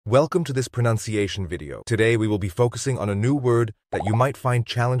Welcome to this pronunciation video. Today we will be focusing on a new word that you might find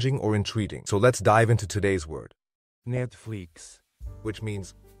challenging or intriguing. So let's dive into today's word, Netflix. which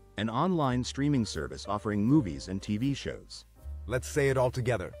means, An online streaming service offering movies and TV shows. let's say it all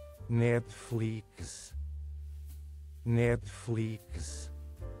together. Netflix. Netflix.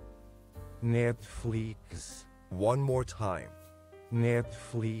 Netflix. One more time.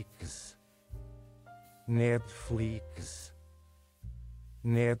 Netflix. Netflix.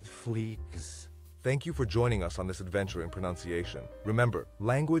 Netflix. Thank you for joining us on this adventure in pronunciation. Remember,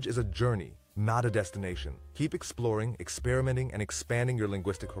 language is a journey, not a destination. Keep exploring, experimenting, and expanding your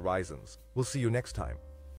linguistic horizons. We'll see you next time.